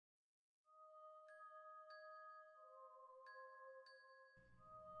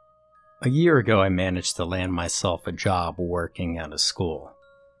A year ago, I managed to land myself a job working at a school.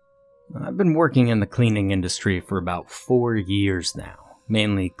 I've been working in the cleaning industry for about 4 years now,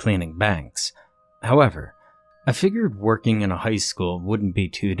 mainly cleaning banks. However, I figured working in a high school wouldn't be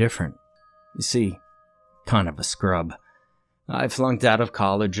too different. You see, kind of a scrub. I flunked out of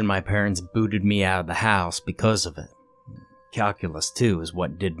college and my parents booted me out of the house because of it. Calculus, too, is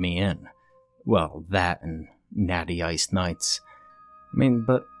what did me in. Well, that and natty iced nights.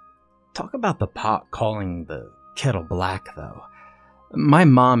 But talk about the pot calling the kettle black, though. My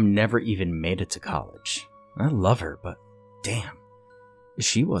mom never even made it to college. I love her, but damn,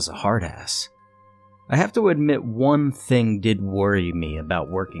 she was a hard ass. I have to admit one thing did worry me about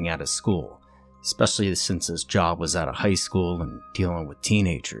working at a school, especially since this job was at a high school and dealing with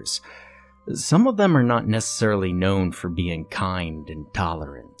teenagers. Some of them are not necessarily known for being kind and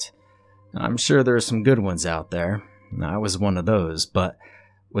tolerant. I'm sure there are some good ones out there. I was one of those, but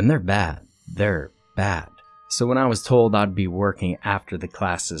when they're bad, they're bad. So when I was told I'd be working after the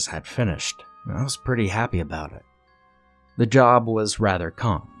classes had finished, I was pretty happy about it. The job was rather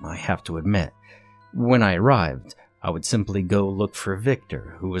calm, I have to admit. When I arrived, I would simply go look for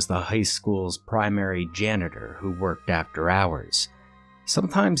Victor, who was the high school's primary janitor who worked after hours.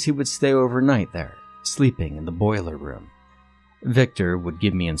 Sometimes he would stay overnight there, sleeping in the boiler room. Victor would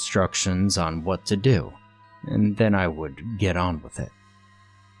give me instructions on what to do, and then I would get on with it.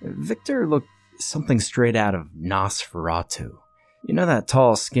 Victor looked something straight out of Nosferatu. You know that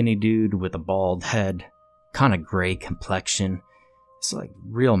tall, skinny dude with a bald head, kind of gray complexion? It's like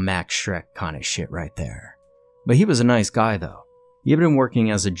real Max Shrek kind of shit right there. But he was a nice guy, though. He had been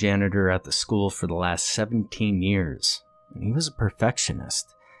working as a janitor at the school for the last 17 years, and he was a perfectionist.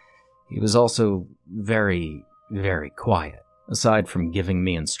 He was also very, very quiet. Aside from giving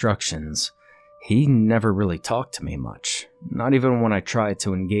me instructions, he never really talked to me much, not even when I tried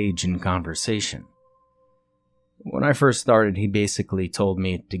to engage in conversation. When I first started, he basically told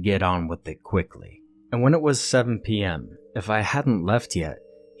me to get on with it quickly. And when it was 7 p.m., if I hadn't left yet,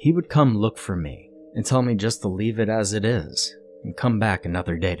 he would come look for me and tell me just to leave it as it is and come back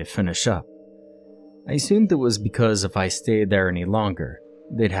another day to finish up. I assumed it was because if I stayed there any longer,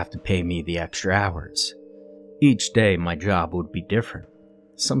 they'd have to pay me the extra hours. Each day, my job would be different.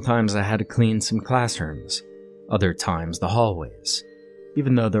 Sometimes I had to clean some classrooms, other times the hallways.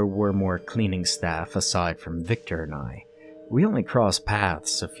 Even though there were more cleaning staff aside from Victor and I, we only crossed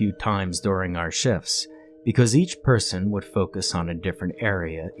paths a few times during our shifts because each person would focus on a different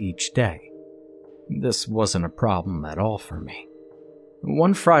area each day. This wasn't a problem at all for me.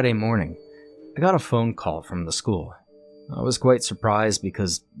 One Friday morning, I got a phone call from the school. I was quite surprised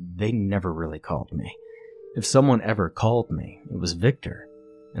because they never really called me. If someone ever called me, it was Victor,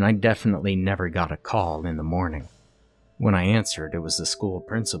 and I definitely never got a call in the morning. When I answered, it was the school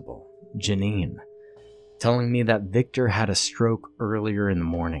principal, Janine, telling me that Victor had a stroke earlier in the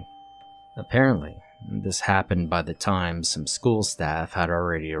morning. Apparently, this happened by the time some school staff had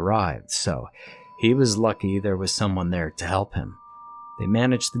already arrived, so he was lucky there was someone there to help him. They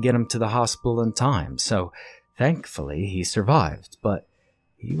managed to get him to the hospital in time, so thankfully he survived, but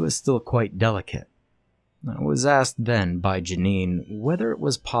he was still quite delicate. I was asked then by Janine whether it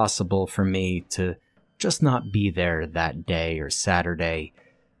was possible for me to just not be there that day or Saturday,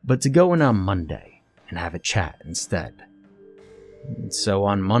 but to go in on Monday and have a chat instead. So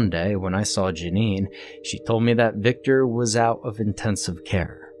on Monday, when I saw Janine, she told me that Victor was out of intensive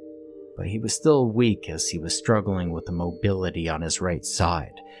care, but he was still weak as he was struggling with the mobility on his right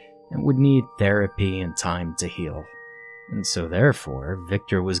side and would need therapy and time to heal. And so therefore,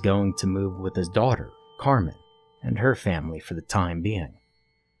 Victor was going to move with his daughter, Carmen, and her family for the time being.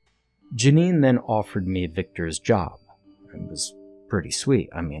 Janine then offered me Victor's job. It was pretty sweet.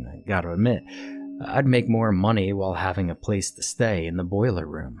 I gotta admit, I'd make more money while having a place to stay in the boiler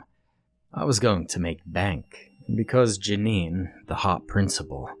room. I was going to make bank, and because Janine, the hot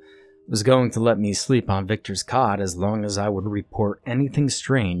principal, was going to let me sleep on Victor's cot as long as I would report anything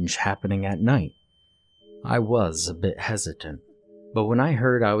strange happening at night. I was a bit hesitant. But when I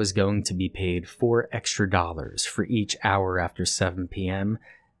heard I was going to be paid $4 extra for each hour after 7 p.m.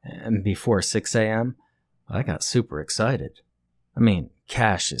 and before 6 a.m., I got super excited.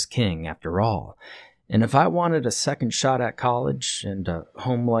 Cash is king after all, and if I wanted a second shot at college and a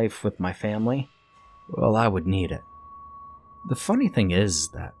home life with my family, well, I would need it. The funny thing is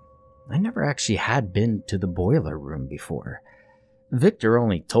that I never actually had been to the boiler room before. Victor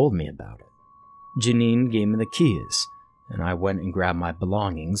only told me about it. Janine gave me the keys, and I went and grabbed my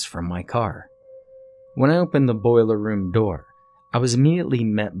belongings from my car. When I opened the boiler room door, I was immediately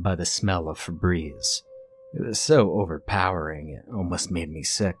met by the smell of Febreze. It was so overpowering, it almost made me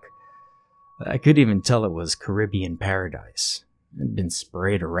sick. I could even tell it was Caribbean paradise. It had been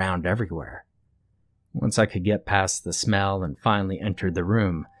sprayed around everywhere. Once I could get past the smell and finally entered the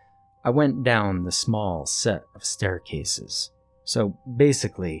room, I went down the small set of staircases. So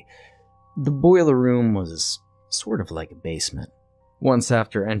basically, the boiler room was sort of like a basement. Once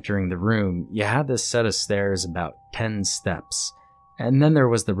after entering the room, you had this set of stairs about 10 steps, and then there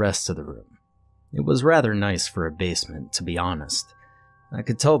was the rest of the room. It was rather nice for a basement, to be honest. I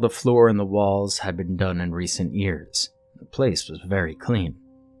could tell the floor and the walls had been done in recent years. The place was very clean.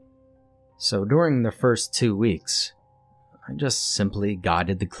 So during the first 2 weeks, I just simply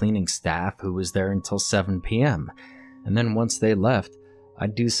guided the cleaning staff who was there until 7 p.m., and then once they left,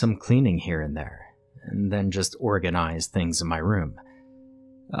 I'd do some cleaning here and there, and then just organize things in my room.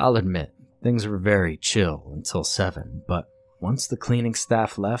 I'll admit, things were very chill until 7, but once the cleaning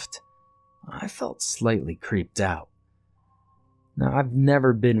staff left, I felt slightly creeped out. Now, I've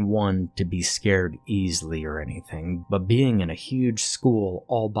never been one to be scared easily or anything, but being in a huge school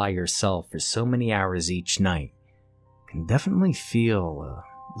all by yourself for so many hours each night can definitely feel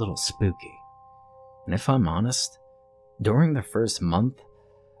a little spooky. And if I'm honest, during the first month,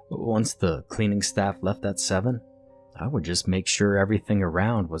 once the cleaning staff left at 7, I would just make sure everything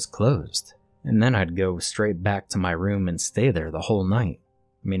around was closed, and then I'd go straight back to my room and stay there the whole night.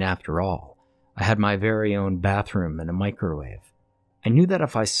 I mean, after all, I had my very own bathroom and a microwave. I knew that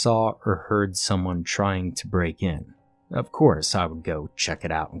if I saw or heard someone trying to break in, of course I would go check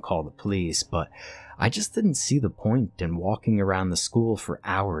it out and call the police, but I just didn't see the point in walking around the school for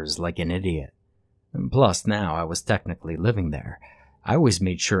hours like an idiot. And plus, now I was technically living there. I always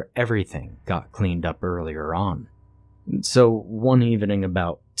made sure everything got cleaned up earlier on. And so one evening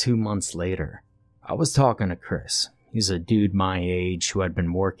about 2 months later, I was talking to Chris. He's a dude my age who had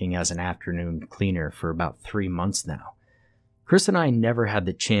been working as an afternoon cleaner for about 3 months now. Chris and I never had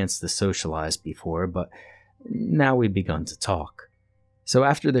the chance to socialize before, but now we'd begun to talk. So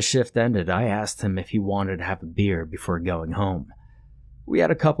after the shift ended, I asked him if he wanted to have a beer before going home. We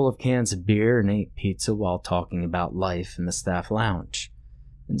had a couple of cans of beer and ate pizza while talking about life in the staff lounge.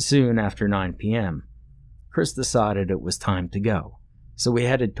 And soon after 9 p.m., Chris decided it was time to go, so we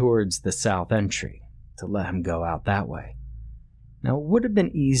headed towards the south entry to let him go out that way. Now, it would have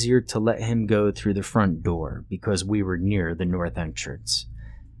been easier to let him go through the front door because we were near the north entrance,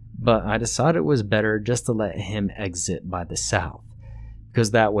 but I decided it was better just to let him exit by the south,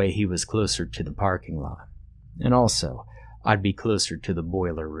 because that way he was closer to the parking lot, and also I'd be closer to the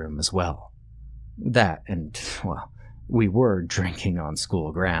boiler room as well. That, and, well, we were drinking on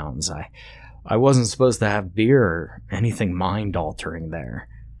school grounds. I wasn't supposed to have beer or anything mind-altering there.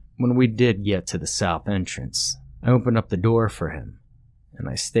 When we did get to the south entrance, I opened up the door for him, and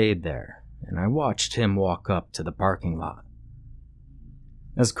I stayed there, and I watched him walk up to the parking lot.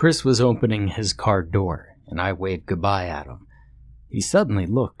 As Chris was opening his car door, and I waved goodbye at him, he suddenly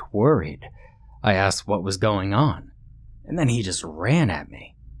looked worried. I asked what was going on, and then he just ran at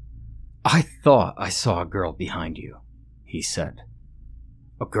me. "I thought I saw a girl behind you," he said.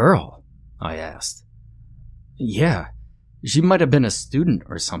 "A girl?" I asked. "Yeah, she might have been a student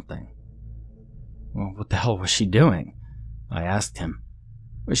or something." "Well, what the hell was she doing?" I asked him.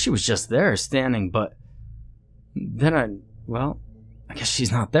 "Well, she was just there, standing, but then I guess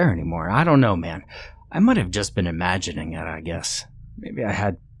she's not there anymore. I don't know, man. I might have just been imagining it, I guess. Maybe I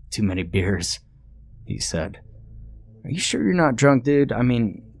had too many beers," he said. "Are you sure you're not drunk, dude? I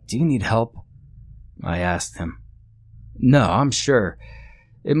mean, do you need help?" I asked him. "No, I'm sure.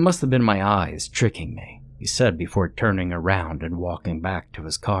 It must have been my eyes tricking me," he said before turning around and walking back to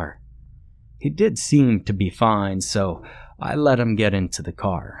his car. He did seem to be fine, so I let him get into the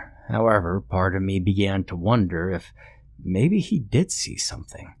car. However, part of me began to wonder if maybe he did see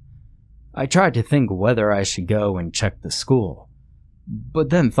something. I tried to think whether I should go and check the school, but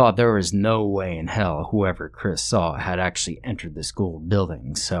then thought there was no way in hell whoever Chris saw had actually entered the school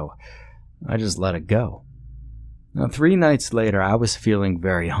building, so I just let it go. Now, 3 nights later, I was feeling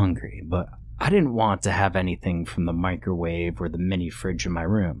very hungry, but I didn't want to have anything from the microwave or the mini fridge in my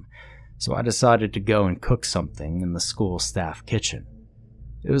room, so I decided to go and cook something in the school staff kitchen.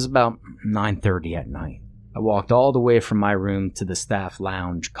 It was about 9:30 at night. I walked all the way from my room to the staff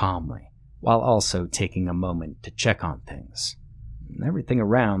lounge calmly, while also taking a moment to check on things. Everything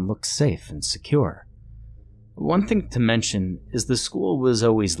around looked safe and secure. One thing to mention is the school was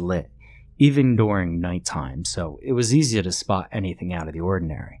always lit, even during nighttime, so it was easy to spot anything out of the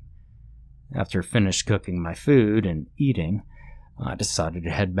ordinary. After finished cooking my food and eating, I decided to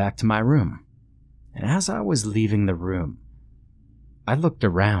head back to my room. And as I was leaving the room, I looked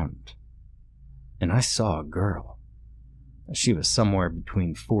around, and I saw a girl. She was somewhere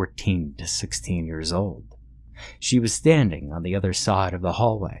between 14 to 16 years old. She was standing on the other side of the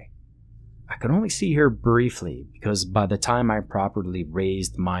hallway. I could only see her briefly because by the time I properly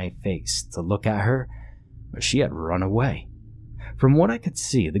raised my face to look at her, she had run away. From what I could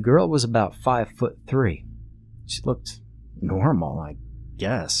see, the girl was about 5'3". She looked normal, I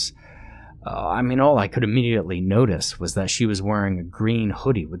guess. All I could immediately notice was that she was wearing a green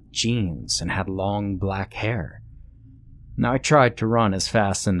hoodie with jeans and had long black hair. Now I tried to run as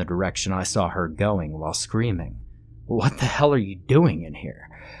fast in the direction I saw her going while screaming, "What the hell are you doing in here?"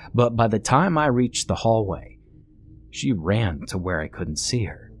 But by the time I reached the hallway, she ran to where I couldn't see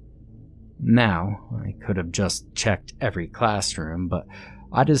her. Now, I could have just checked every classroom, but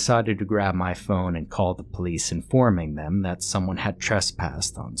I decided to grab my phone and call the police, informing them that someone had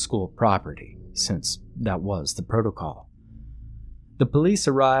trespassed on school property, since that was the protocol. The police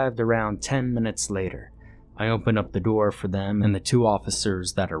arrived around 10 minutes later. I opened up the door for them, and the 2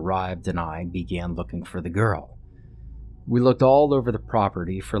 officers that arrived and I began looking for the girl. We looked all over the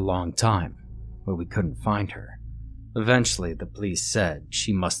property for a long time, but we couldn't find her. Eventually, the police said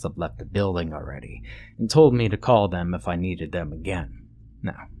she must have left the building already, and told me to call them if I needed them again.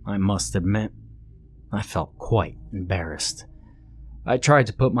 Now, I must admit, I felt quite embarrassed. I tried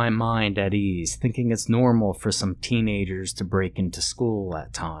to put my mind at ease, thinking it's normal for some teenagers to break into school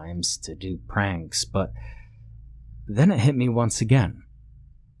at times to do pranks, but then it hit me once again.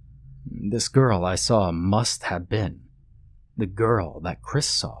 This girl I saw must have been the girl that Chris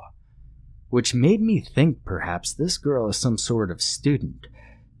saw, which made me think perhaps this girl is some sort of student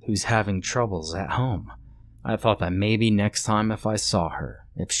who's having troubles at home. I thought that maybe next time if I saw her,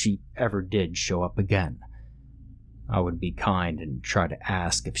 if she ever did show up again, I would be kind and try to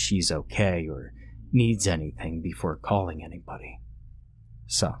ask if she's okay or needs anything before calling anybody.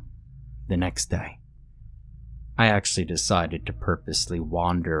 So, the next day, I actually decided to purposely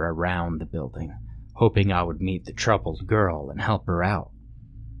wander around the building, hoping I would meet the troubled girl and help her out.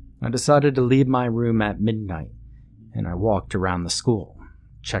 I decided to leave my room at midnight, and I walked around the school,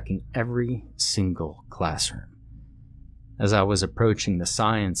 checking every single classroom. As I was approaching the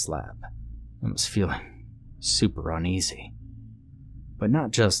science lab, I was feeling super uneasy. But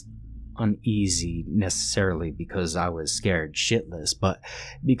not just uneasy necessarily because I was scared shitless, but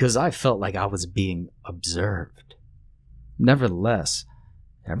because I felt like I was being observed. Nevertheless,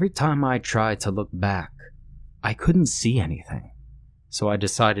 every time I tried to look back, I couldn't see anything. So I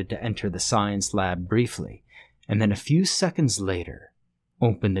decided to enter the science lab briefly, and then a few seconds later,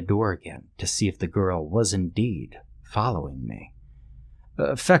 open the door again to see if the girl was indeed following me.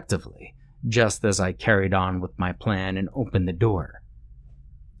 Effectively, just as I carried on with my plan and opened the door,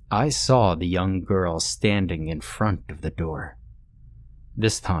 I saw the young girl standing in front of the door.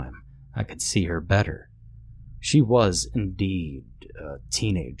 This time, I could see her better. She was indeed a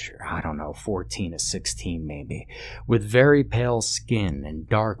teenager, 14 to 16 maybe, with very pale skin and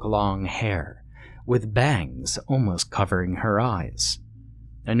dark long hair, with bangs almost covering her eyes.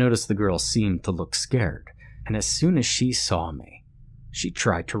 I noticed the girl seemed to look scared, and as soon as she saw me, she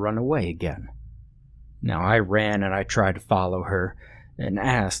tried to run away again. Now I ran and I tried to follow her and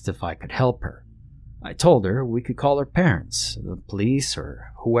asked if I could help her. I told her we could call her parents, the police,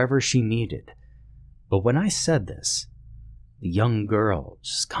 or whoever she needed. But when I said this, the young girl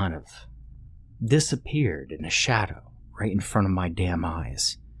just kind of disappeared in a shadow right in front of my damn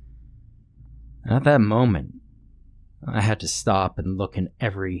eyes. And at that moment, I had to stop and look in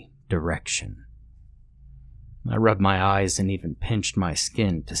every direction. I rubbed my eyes and even pinched my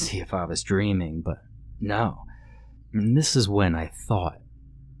skin to see if I was dreaming, but no. And this is when I thought,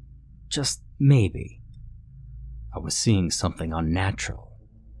 just maybe, I was seeing something unnatural,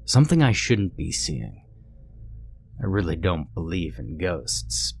 something I shouldn't be seeing. I really don't believe in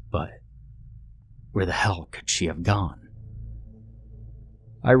ghosts, but where the hell could she have gone?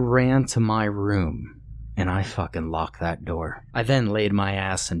 I ran to my room, and I fucking locked that door. I then laid my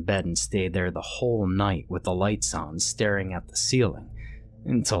ass in bed and stayed there the whole night with the lights on, staring at the ceiling,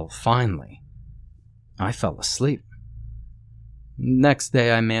 until finally, I fell asleep. Next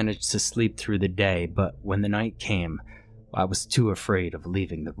day I managed to sleep through the day, but when the night came, I was too afraid of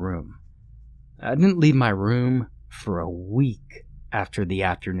leaving the room. I didn't leave my room for a week after the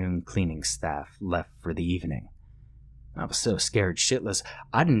afternoon cleaning staff left for the evening. I was so scared shitless,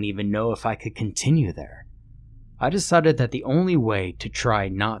 I didn't even know if I could continue there. I decided that the only way to try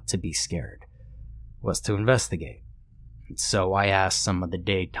not to be scared was to investigate. And so I asked some of the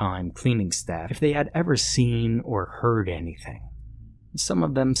daytime cleaning staff if they had ever seen or heard anything. Some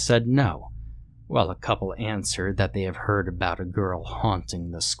of them said no, while a couple answered that they have heard about a girl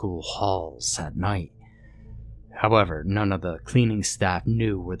haunting the school halls at night. However, none of the cleaning staff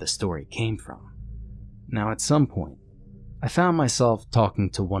knew where the story came from. Now, at some point, I found myself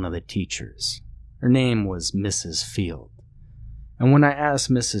talking to one of the teachers. Her name was Mrs. Field. And when I asked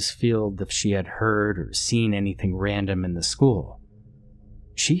Mrs. Field if she had heard or seen anything random in the school,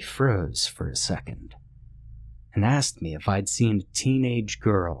 she froze for a second and asked me if I'd seen a teenage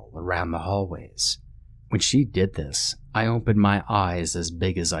girl around the hallways. When she did this, I opened my eyes as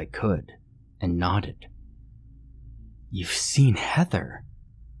big as I could and nodded. "You've seen Heather,"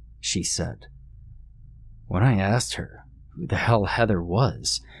 she said. When I asked her who the hell Heather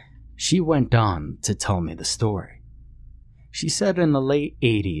was, she went on to tell me the story. She said in the late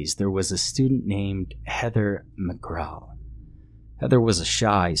 80s there was a student named Heather McGraw. Heather was a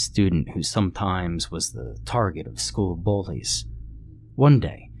shy student who sometimes was the target of school bullies. One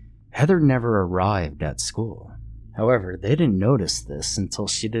day, Heather never arrived at school. However, they didn't notice this until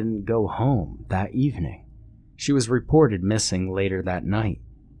she didn't go home that evening. She was reported missing later that night,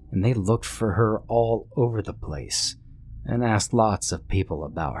 and they looked for her all over the place and asked lots of people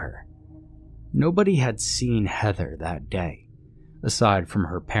about her. Nobody had seen Heather that day, aside from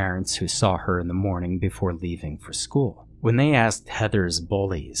her parents who saw her in the morning before leaving for school. When they asked Heather's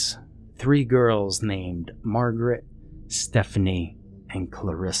bullies, 3 girls named Margaret, Stephanie, and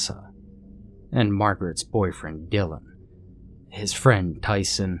Clarissa, and Margaret's boyfriend Dylan, his friend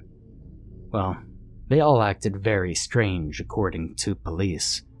Tyson, well, they all acted very strange according to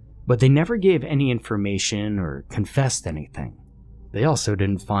police, but they never gave any information or confessed anything. They also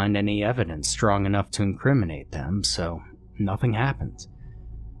didn't find any evidence strong enough to incriminate them, so nothing happened.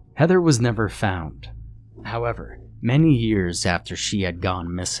 Heather was never found. However, many years after she had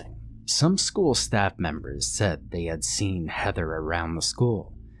gone missing, some school staff members said they had seen Heather around the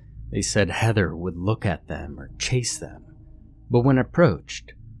school. They said Heather would look at them or chase them, but when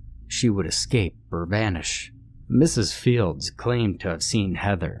approached, she would escape or vanish. Mrs. Fields claimed to have seen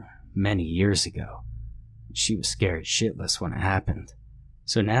Heather many years ago. She was scared shitless when it happened,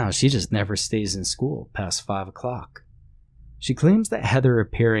 so now she just never stays in school past 5 o'clock. She claims that Heather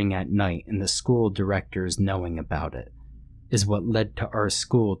appearing at night and the school directors knowing about it is what led to our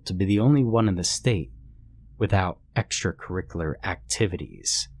school to be the only one in the state without extracurricular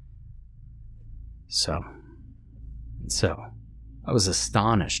activities. So, I was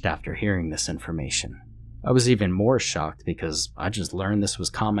astonished after hearing this information. I was even more shocked because I just learned this was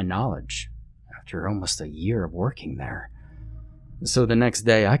common knowledge after almost a year of working there. So the next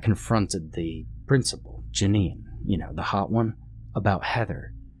day I confronted the principal, Janine, the hot one, about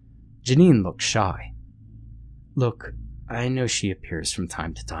Heather. Janine looked shy. "Look, I know she appears from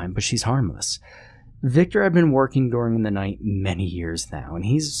time to time, but she's harmless. Victor had been working during the night many years now, and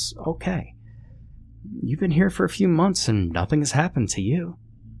he's okay. You've been here for a few months and nothing has happened to you,"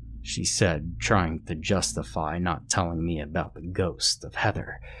 she said, trying to justify not telling me about the ghost of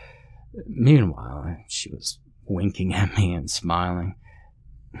Heather. Meanwhile, she was winking at me and smiling.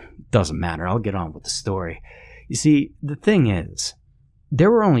 "Doesn't matter, I'll get on with the story. You see, the thing is, there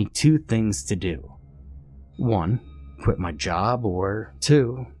were only 2 things to do. 1, quit my job, or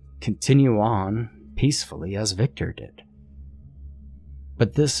 2, continue on peacefully as Victor did.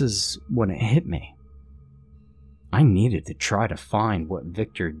 But this is when it hit me. I needed to try to find what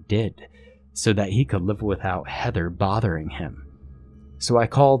Victor did so that he could live without Heather bothering him. So I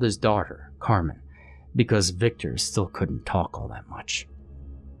called his daughter, Carmen, because Victor still couldn't talk all that much.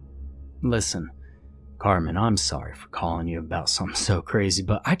 Listen, Carmen, I'm sorry for calling you about something so crazy,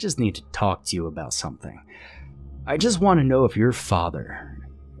 but I just need to talk to you about something. I just want to know if your father...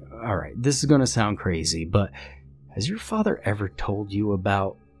 Alright, this is going to sound crazy, but has your father ever told you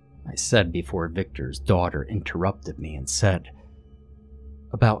about... I said before Victor's daughter interrupted me and said,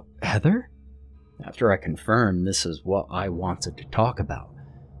 "About Heather?" After I confirmed this is what I wanted to talk about,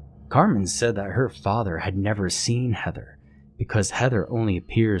 Carmen said that her father had never seen Heather because Heather only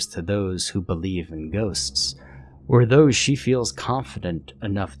appears to those who believe in ghosts, or those she feels confident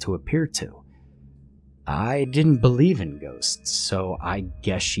enough to appear to. I didn't believe in ghosts, so I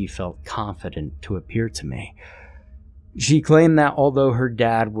guess she felt confident to appear to me. She claimed that although her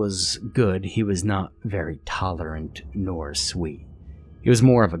dad was good, he was not very tolerant nor sweet. He was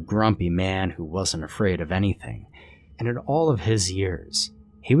more of a grumpy man who wasn't afraid of anything, and in all of his years,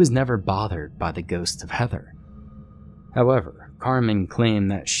 he was never bothered by the ghost of Heather. However, Carmen claimed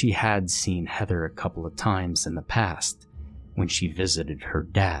that she had seen Heather a couple of times in the past when she visited her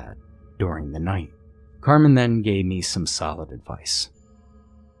dad during the night. Carmen then gave me some solid advice.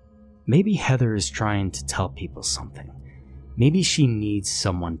 Maybe Heather is trying to tell people something. Maybe she needs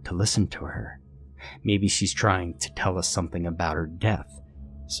someone to listen to her. Maybe she's trying to tell us something about her death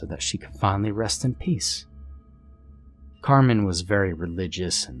so that she can finally rest in peace. Carmen was very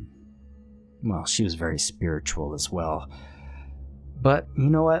religious and, well, she was very spiritual as well. But you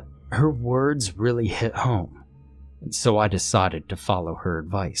know what? Her words really hit home, and so I decided to follow her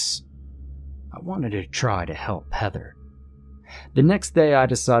advice. I wanted to try to help Heather. The next day I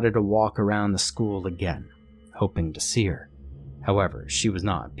decided to walk around the school again, hoping to see her. However, she was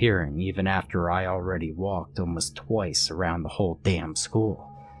not appearing even after I already walked almost twice around the whole damn school.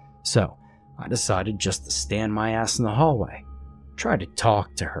 So, I decided just to stand my ass in the hallway, try to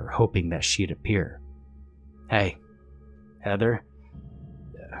talk to her, hoping that she'd appear. "Hey, Heather?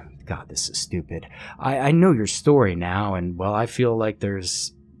 God, this is stupid. I know your story now, and, well, I feel like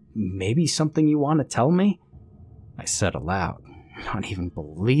there's maybe something you want to tell me?" I said aloud, not even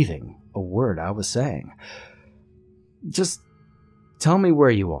believing a word I was saying. "Just tell me where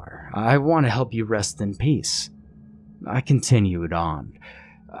you are. I want to help you rest in peace." I continued on.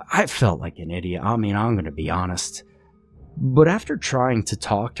 I felt like an idiot. I mean, I'm going to be honest. But after trying to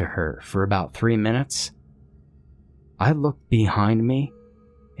talk to her for about 3 minutes, I looked behind me,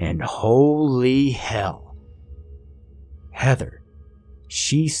 and holy hell, Heather,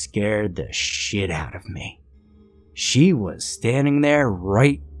 she scared the shit out of me. She was standing there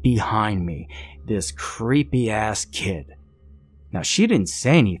right behind me, this creepy-ass kid. Now, she didn't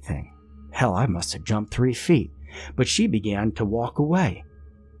say anything. Hell, I must have jumped 3 feet, but she began to walk away.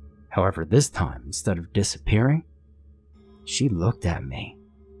 However, this time, instead of disappearing, she looked at me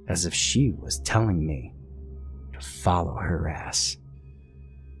as if she was telling me to follow her ass.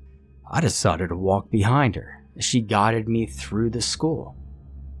 I decided to walk behind her as she guided me through the school.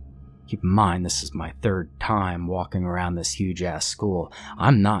 Keep in mind, this is my 3rd time walking around this huge-ass school.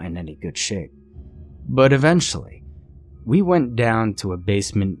 I'm not in any good shape. But eventually, we went down to a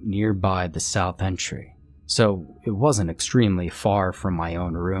basement nearby the south entry, so it wasn't extremely far from my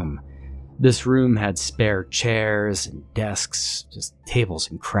own room. This room had spare chairs and desks, just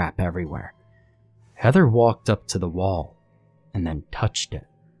tables and crap everywhere. Heather walked up to the wall and then touched it.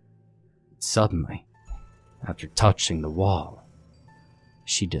 Suddenly, after touching the wall,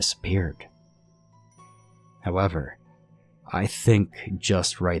 she disappeared. However, I think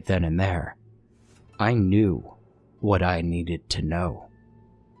just right then and there, I knew what I needed to know.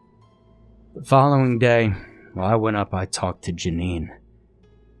 The following day, while I went up, I talked to Janine.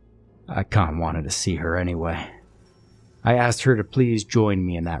 I kinda wanted to see her anyway. I asked her to please join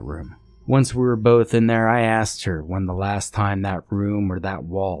me in that room. Once we were both in there, I asked her when the last time that room or that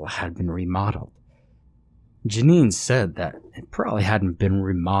wall had been remodeled. Janine said that it probably hadn't been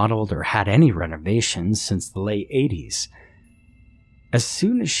remodeled or had any renovations since the late 80s. As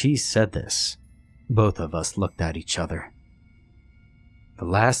soon as she said this, both of us looked at each other. The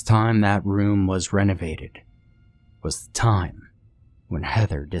last time that room was renovated was the time when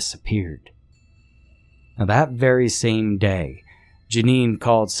Heather disappeared. Now, that very same day, Janine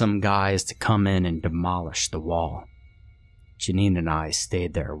called some guys to come in and demolish the wall. Janine and I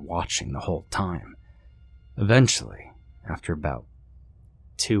stayed there watching the whole time. Eventually, after about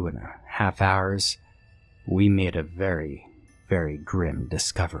 2.5 hours, we made a very, very grim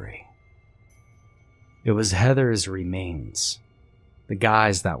discovery. It was Heather's remains. The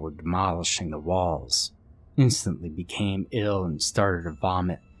guys that were demolishing the walls instantly became ill and started to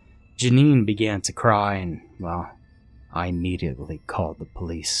vomit. Janine began to cry and, well, I immediately called the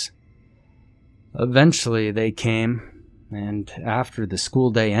police. Eventually they came, and after the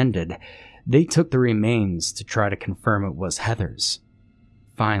school day ended, they took the remains to try to confirm it was Heather's,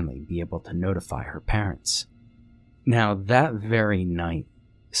 finally be able to notify her parents. Now, that very night,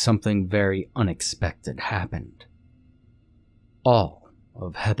 something very unexpected happened. All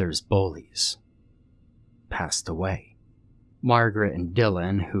of Heather's bullies passed away. Margaret and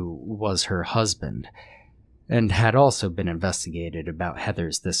Dylan, who was her husband, and had also been investigated about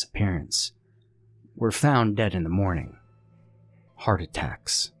Heather's disappearance, were found dead in the morning. Heart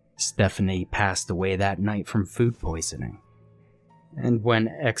attacks. Stephanie passed away that night from food poisoning. And when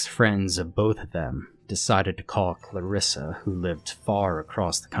ex-friends of both of them decided to call Clarissa, who lived far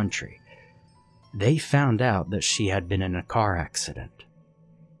across the country, they found out that she had been in a car accident.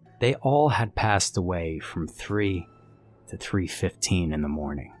 They all had passed away from 3 to 3:15 in the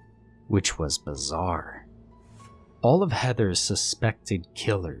morning, which was bizarre. All of Heather's suspected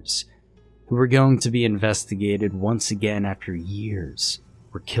killers, who were going to be investigated once again after years,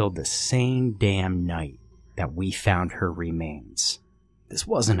 were killed the same damn night that we found her remains. This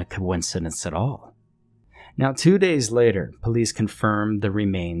wasn't a coincidence at all. Now, 2 days later, police confirmed the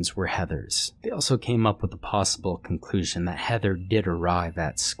remains were Heather's. They also came up with the possible conclusion that Heather did arrive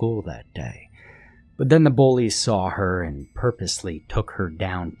at school that day. But then the bullies saw her and purposely took her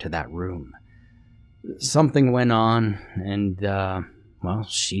down to that room. Something went on, and, well,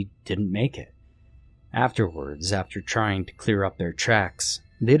 she didn't make it. Afterwards, after trying to clear up their tracks,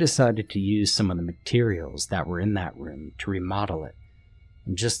 they decided to use some of the materials that were in that room to remodel it,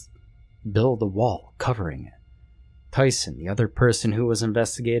 and just build a wall covering it. Tyson, the other person who was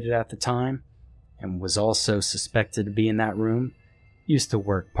investigated at the time, and was also suspected to be in that room, used to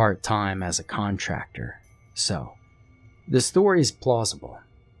work part-time as a contractor. So, the story is plausible.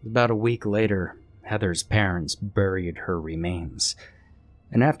 About a week later, Heather's parents buried her remains.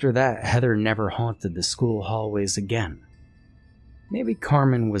 And after that, Heather never haunted the school hallways again. Maybe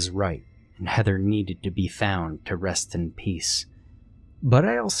Carmen was right, and Heather needed to be found to rest in peace. But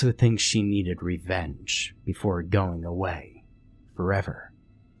I also think she needed revenge before going away forever.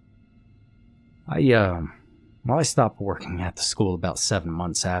 I stopped working at the school about 7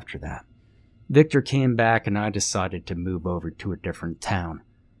 months after that. Victor came back and I decided to move over to a different town.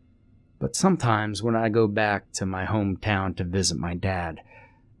 But sometimes when I go back to my hometown to visit my dad,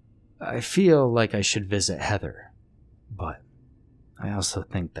 I feel like I should visit Heather. But I also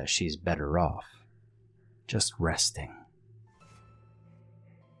think that she's better off just resting.